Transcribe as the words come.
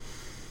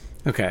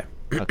Okay.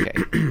 Okay.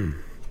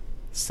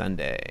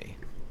 Sunday.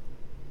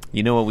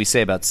 You know what we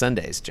say about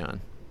Sundays,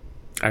 John?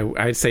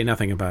 I'd say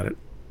nothing about it.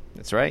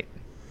 That's right.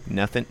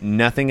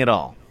 Nothing at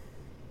all.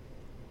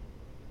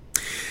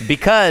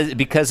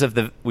 Because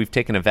of we've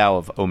taken a vow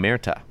of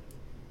omerta.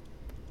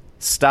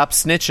 Stop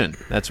snitching.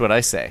 That's what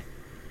I say.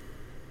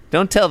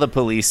 Don't tell the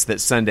police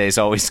that Sundays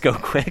always go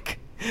quick.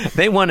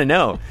 They want to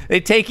know. They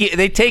take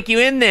you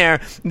in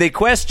there. They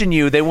question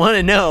you. They want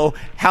to know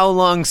how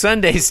long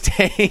Sundays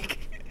take.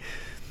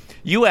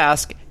 You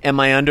ask, am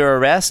I under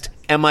arrest?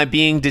 Am I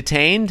being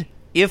detained?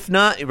 If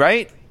not,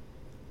 right?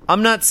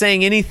 I'm not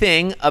saying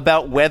anything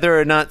about whether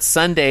or not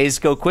Sundays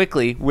go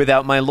quickly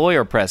without my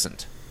lawyer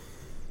present.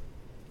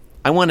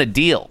 I want a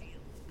deal.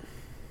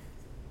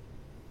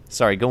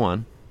 Sorry, go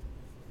on.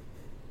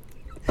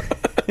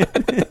 You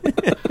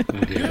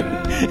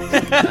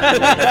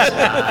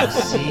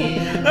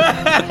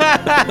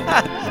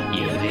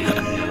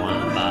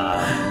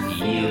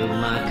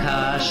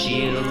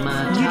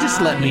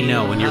just let me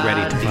know when you're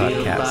ready to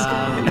podcast.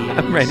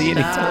 I'm ready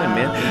anytime,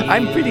 man.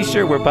 I'm pretty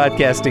sure we're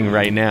podcasting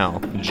right now.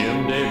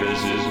 Jim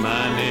Davis is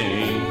my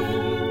name.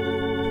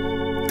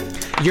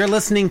 You're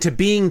listening to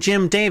Being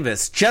Jim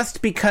Davis.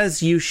 Just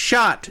because you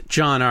shot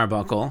John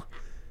Arbuckle,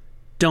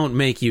 don't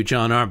make you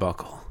John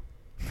Arbuckle.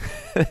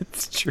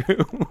 That's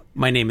true.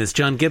 My name is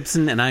John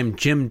Gibson, and I'm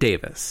Jim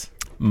Davis.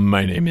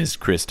 My name is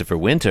Christopher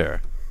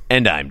Winter,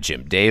 and I'm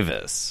Jim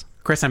Davis.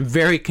 Chris, I'm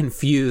very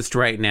confused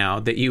right now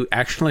that you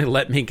actually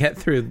let me get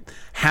through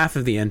half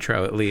of the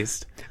intro, at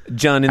least.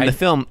 John, in the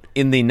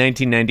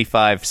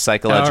 1995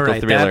 psychological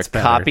thriller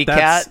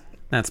Copycat,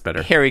 that's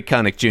better. Harry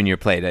Connick Jr.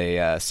 played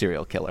a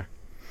serial killer.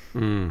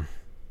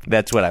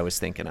 That's what I was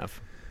thinking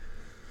of.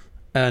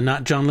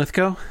 Not John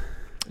Lithgow?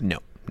 No,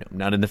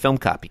 not in the film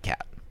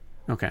Copycat.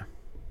 Okay.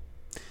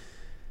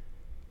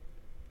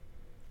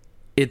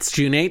 It's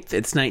June 8th.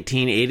 It's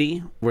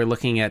 1980. We're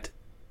looking at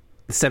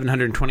the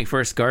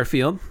 721st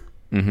Garfield.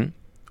 Mm-hmm.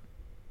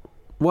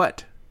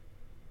 What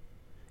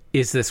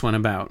is this one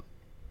about?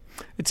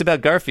 It's about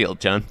Garfield,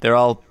 John. They're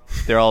all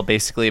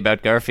basically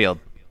about Garfield.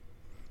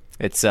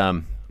 It's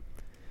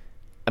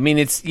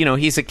it's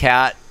he's a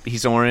cat.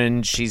 He's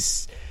orange.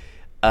 He's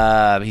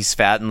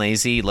fat and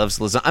lazy. He loves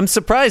lasagna. I'm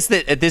surprised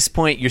that at this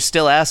point you're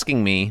still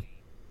asking me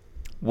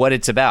what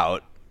it's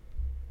about.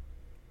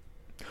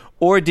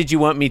 Or did you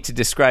want me to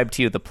describe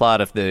to you the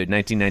plot of the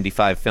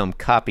 1995 film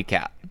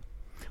Copycat?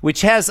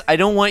 Which has, I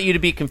don't want you to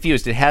be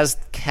confused, it has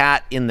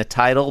cat in the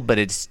title, but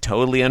it's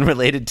totally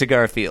unrelated to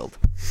Garfield.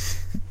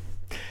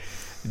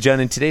 John,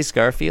 in today's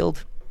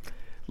Garfield,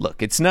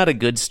 look, it's not a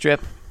good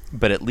strip,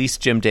 but at least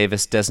Jim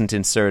Davis doesn't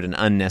insert an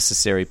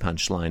unnecessary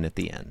punchline at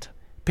the end.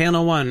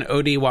 Panel 1,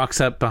 Odie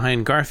walks up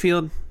behind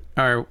Garfield.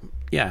 I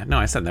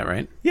said that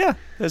right. Yeah,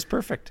 that's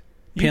perfect.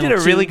 You Panel did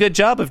a 2, really good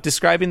job of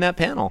describing that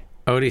panel.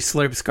 Odie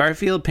slurps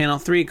Garfield. Panel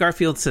 3,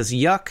 Garfield says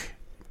yuck.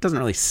 Doesn't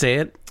really say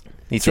it.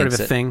 It's sort of a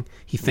thing.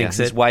 He thinks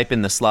he's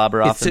wiping the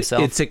slobber off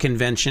himself. It's a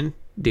convention.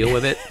 Deal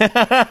with it.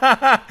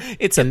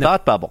 It's a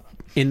thought bubble.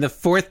 In the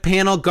 4th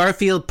panel,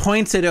 Garfield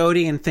points at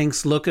Odie and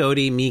thinks, look,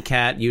 Odie, me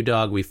cat, you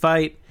dog, we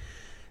fight.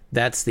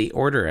 That's the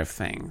order of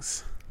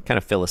things. Kind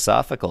of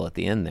philosophical at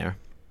the end there.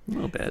 A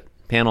little bit.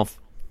 Panel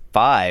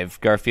 5,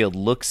 Garfield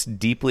looks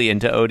deeply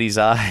into Odie's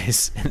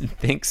eyes and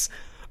thinks,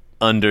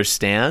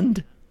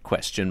 understand? ?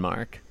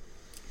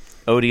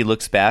 Odie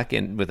looks back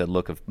with a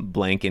look of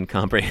blank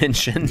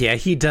incomprehension. Yeah,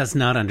 he does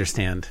not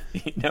understand.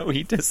 No,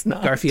 he does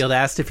not. Garfield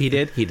asked if he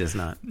did. He does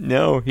not.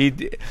 No,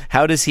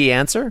 how does he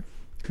answer?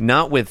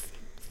 Not with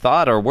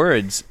thought or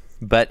words,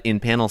 but in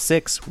panel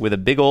 6 with a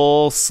big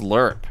ol'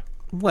 slurp.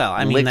 Well,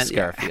 I mean, licks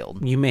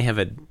Garfield. You may have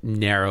a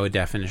narrow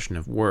definition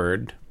of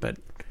word, but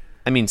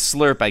I mean,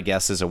 slurp, I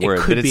guess, is a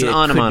word, but it's an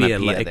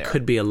onomatopoeia It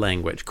could be a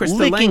language. Of course,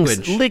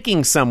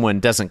 licking someone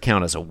doesn't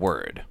count as a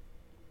word.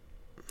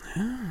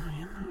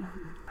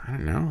 I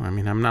don't know. I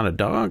mean, I'm not a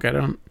dog. I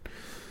don't...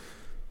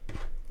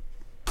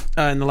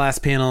 in the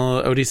last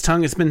panel, Odie's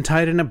tongue has been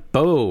tied in a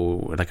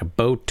bow, like a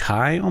bow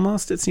tie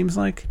almost, it seems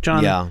like.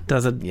 John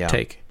does a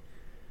take.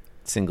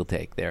 Single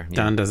take there. Yeah.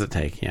 John does a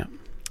take, yeah.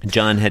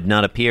 John had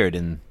not appeared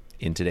in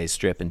today's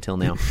strip until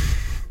now.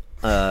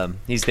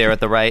 He's there at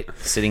the right,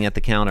 sitting at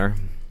the counter.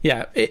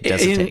 Yeah,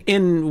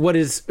 in what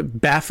is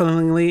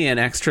bafflingly an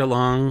extra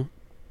long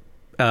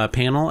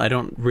panel. I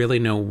don't really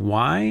know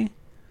why.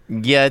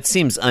 Yeah, it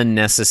seems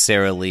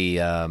unnecessarily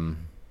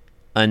wide,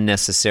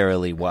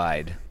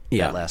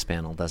 that last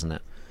panel, doesn't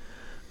it?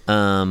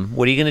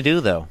 What are you going to do,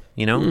 though?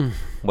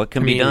 What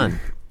can be done?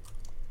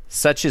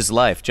 Such is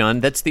life, John.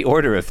 That's the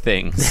order of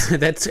things.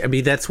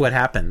 That's what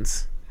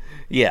happens.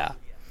 Yeah.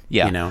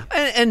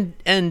 And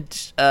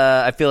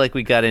I feel like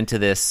we got into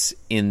this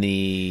in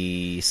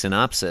the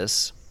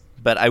synopsis,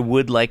 but I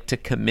would like to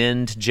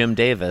commend Jim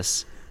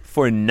Davis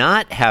for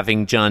not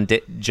having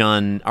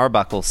John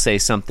Arbuckle say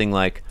something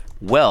like,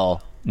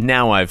 well,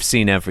 now I've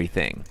seen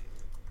everything.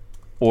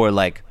 Or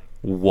like,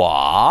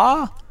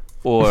 wah?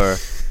 Or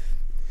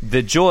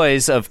the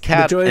joys of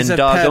cat and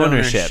dog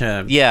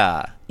ownership.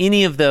 Yeah.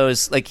 any of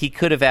those, like, he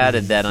could have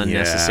added that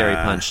unnecessary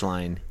Yeah.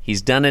 punchline.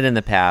 He's done it in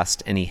the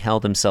past, and he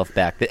held himself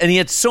back. And he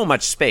had so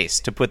much space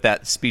to put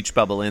that speech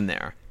bubble in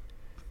there.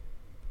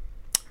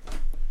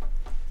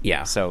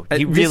 Yeah. So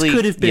he really-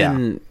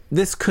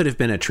 this could have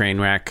been a train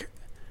wreck.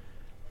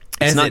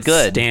 It's As not it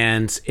good.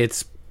 stands,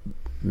 it's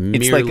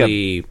It's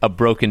merely like a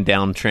broken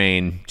down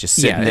train just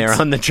sitting there it's-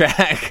 on the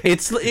track.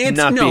 It's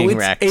not no, being it's,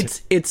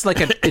 wrecked. it's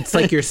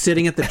like you're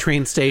sitting at the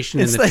train station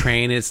and the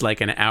train is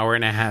like an hour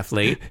and a half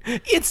late,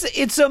 It's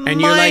a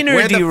and you're like, minor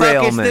 "Where the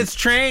derailment. fuck is this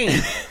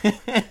train?"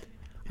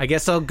 I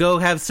guess I'll go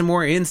have some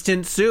more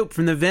instant soup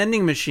from the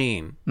vending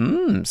machine.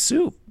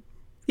 Soup.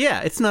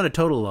 Yeah, it's not a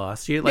total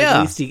loss. You're like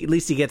Yeah. at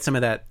least you get some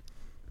of that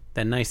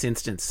nice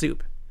instant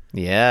soup.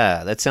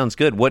 Yeah, that sounds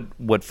good.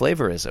 What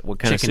flavor is it? What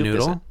kind Chicken of soup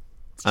noodle. is it?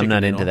 It's I'm chicken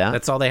not noodle. into that.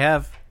 That's all they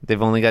have.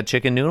 They've only got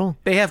chicken noodle?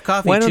 They have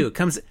coffee Why don't- too.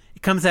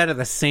 It comes out of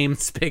the same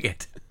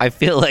spigot. I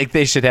feel like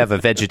they should have a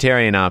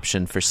vegetarian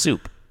option for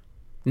soup.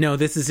 No,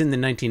 this is in the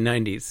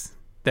 1990s.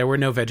 There were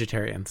no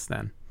vegetarians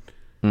then.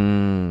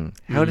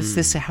 How is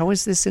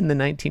this in the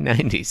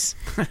 1990s?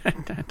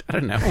 I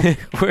don't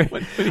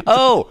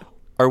know.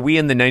 Are we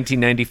in the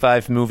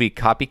 1995 movie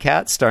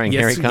Copycat starring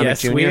Harry Connick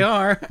yes, Jr.? we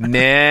are.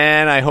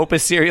 Man, I hope a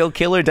serial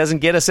killer doesn't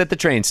get us at the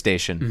train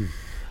station.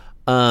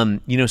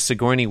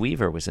 Sigourney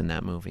Weaver was in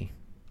that movie.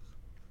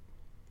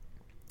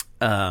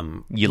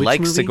 You Which like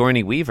movie?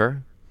 Sigourney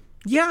Weaver?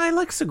 Yeah, I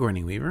like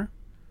Sigourney Weaver.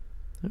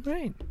 All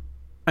right.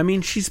 I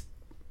mean, she's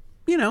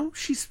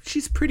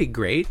pretty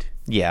great.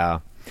 Yeah.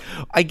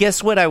 I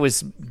guess what I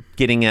was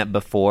getting at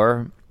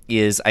before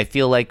is I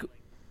feel like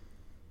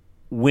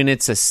when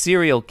it's a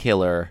serial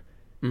killer,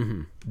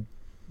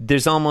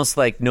 there's almost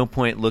like no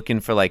point looking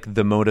for like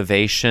the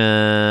motivation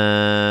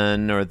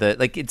or the,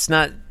 like, it's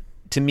not,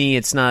 to me,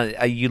 it's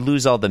not, you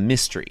lose all the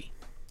mystery,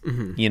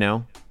 you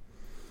know?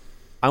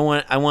 I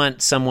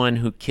want someone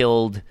who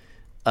killed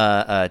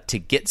to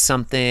get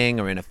something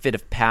or in a fit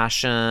of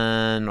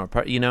passion or,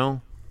 you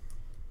know?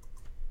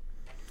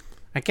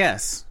 I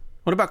guess.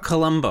 What about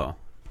Columbo?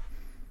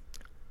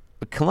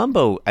 But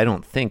Columbo, I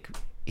don't think,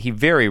 he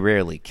very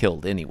rarely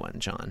killed anyone,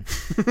 John.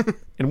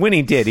 And when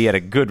he did, he had a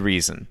good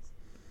reason.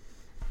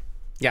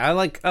 Yeah, I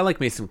like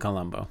me some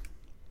Columbo.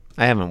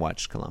 I haven't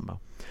watched Columbo.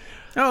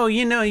 Oh,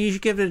 you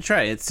should give it a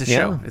try. It's a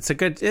show. It's a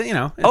good,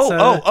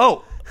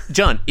 Oh,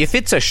 John, if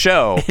it's a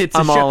show, It's a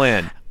I'm show. all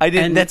in. I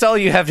didn't. And that's all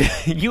you have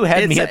to. You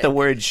had me it's at the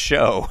word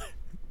show.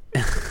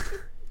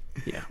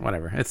 Yeah,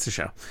 whatever. It's a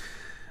show.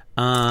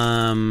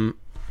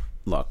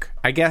 Look,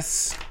 I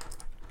guess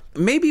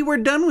maybe we're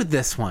done with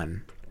this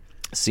one.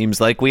 Seems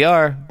like we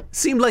are.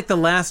 Seemed like the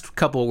last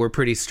couple were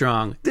pretty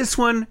strong. This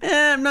one,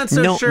 I'm not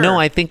so No, sure. no,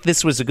 I think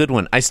this was a good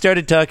one. I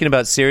started talking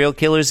about serial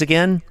killers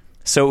again,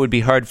 so it would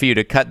be hard for you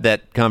to cut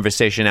that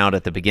conversation out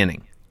at the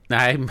beginning.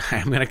 I'm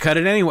going to cut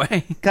it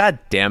anyway. God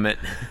damn it.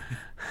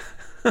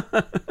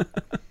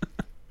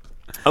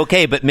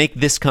 Okay, but make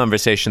this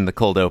conversation the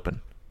cold open.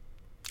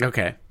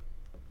 Okay.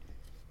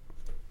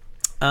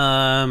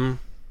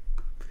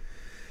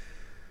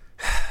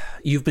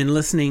 You've been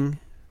listening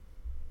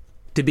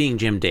to Being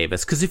Jim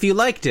Davis, because if you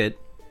liked it,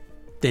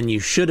 then you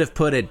should have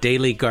put a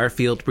daily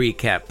Garfield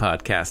recap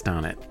podcast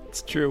on it.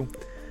 It's true.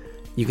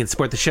 You can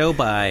support the show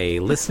by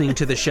listening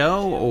to the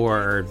show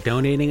or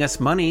donating us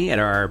money at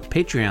our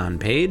Patreon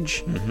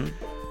page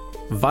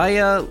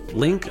via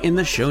link in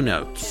the show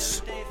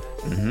notes.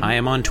 I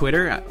am on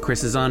Twitter.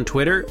 Chris is on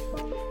Twitter.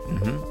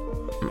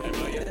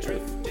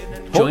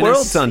 Whole Join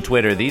world's us. on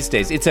Twitter these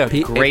days. It's a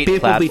great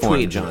people be platform,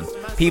 tweeting. John.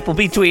 People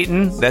be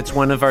tweeting. That's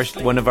one of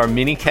our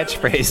mini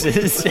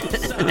catchphrases.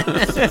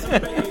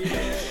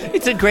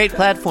 It's a great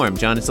platform,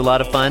 John. It's a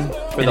lot of fun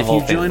for And the if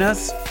whole you thing. join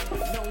us,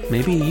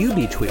 maybe you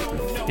be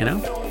tweeting, you know?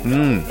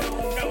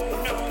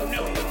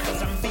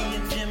 Cause I'm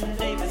being Jim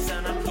Davis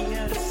and I'm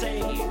here to say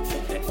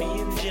that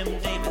being Jim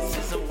Davis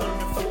is a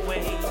wonderful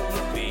way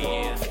to be.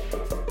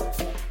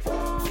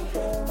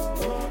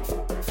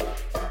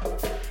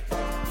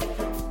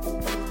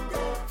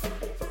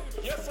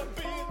 Yes, I'm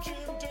being Jim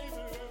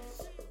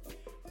Davis.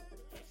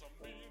 Yes,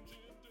 I'm being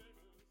Jim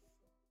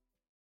Davis.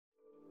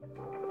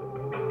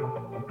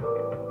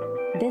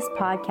 This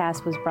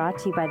podcast was brought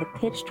to you by the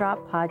Pitch Drop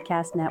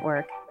Podcast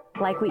Network.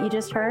 Like what you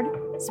just heard?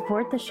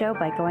 Support the show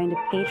by going to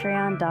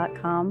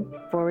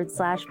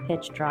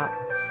patreon.com/pitchdrop.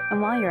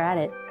 And while you're at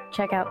it,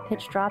 check out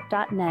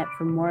pitchdrop.net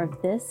for more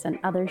of this and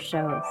other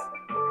shows.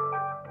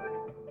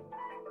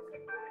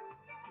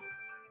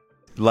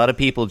 A lot of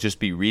people just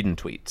be reading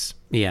tweets.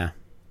 Yeah.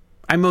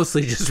 I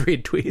mostly just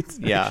read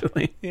tweets,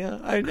 actually. Yeah,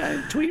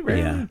 I tweet right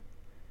Yeah.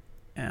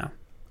 Yeah.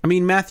 I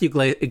mean, Matthew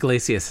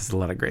Iglesias has a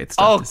lot of great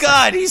stuff. Oh, to say.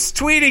 God, he's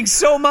tweeting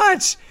so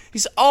much.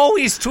 He's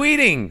always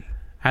tweeting.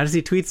 How does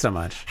he tweet so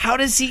much? How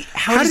does he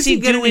does he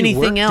get do any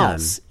anything work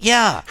else? done?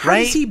 Yeah, How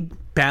right? does he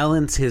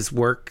balance his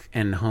work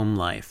and home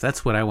life?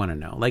 That's what I want to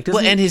know. Like, does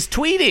Well, and his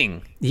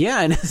tweeting.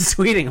 yeah, and his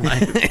tweeting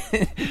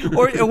life.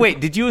 Or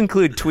wait, did you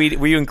include tweet?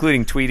 Were you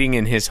including tweeting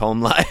in his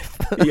home life?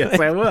 Yes,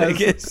 I was. I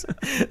guess,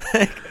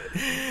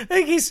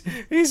 like he's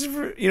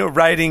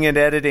writing and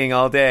editing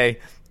all day,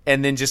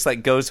 and then just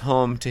like goes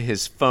home to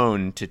his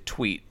phone to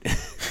tweet.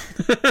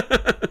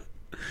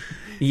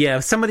 Yeah,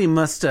 somebody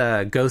must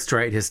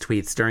ghostwrite his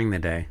tweets during the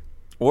day.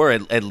 Or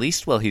at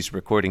least while he's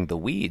recording the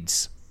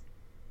weeds.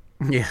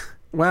 Yeah.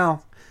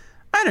 Well,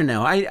 I don't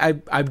know.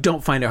 I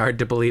don't find it hard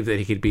to believe that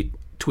he could be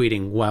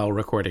tweeting while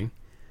recording.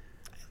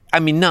 I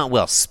mean, not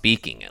while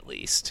speaking, at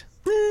least.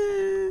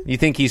 You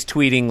think he's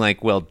tweeting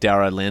like while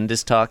Dara Lind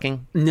is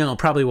talking? No,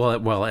 probably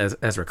while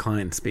Ezra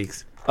Klein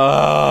speaks.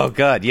 Oh,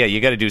 God. Yeah, you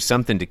got to do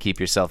something to keep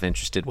yourself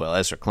interested while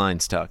Ezra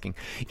Klein's talking.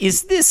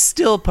 Is this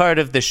still part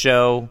of the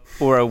show,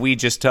 or are we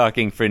just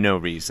talking for no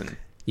reason?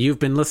 You've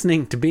been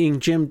listening to Being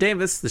Jim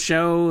Davis, the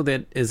show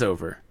that is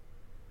over.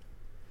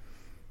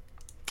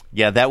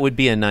 Yeah, that would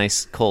be a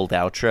nice cold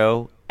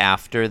outro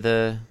after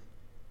the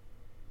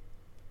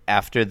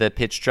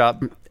pitch drop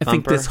bumper. I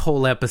think this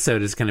whole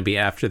episode is going to be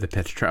after the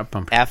pitch drop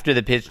bumper. After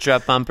the pitch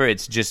drop bumper,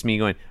 it's just me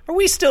going, are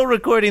we still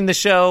recording the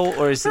show?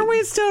 Or is Are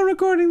we still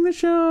recording the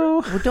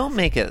show? Well, don't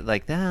make it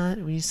like that.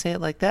 When you say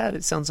it like that,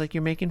 it sounds like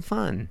you're making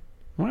fun.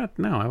 What?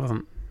 No, I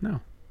wasn't.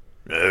 No.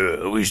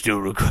 Are we still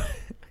recording?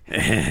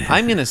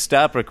 I'm going to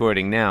stop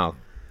recording now.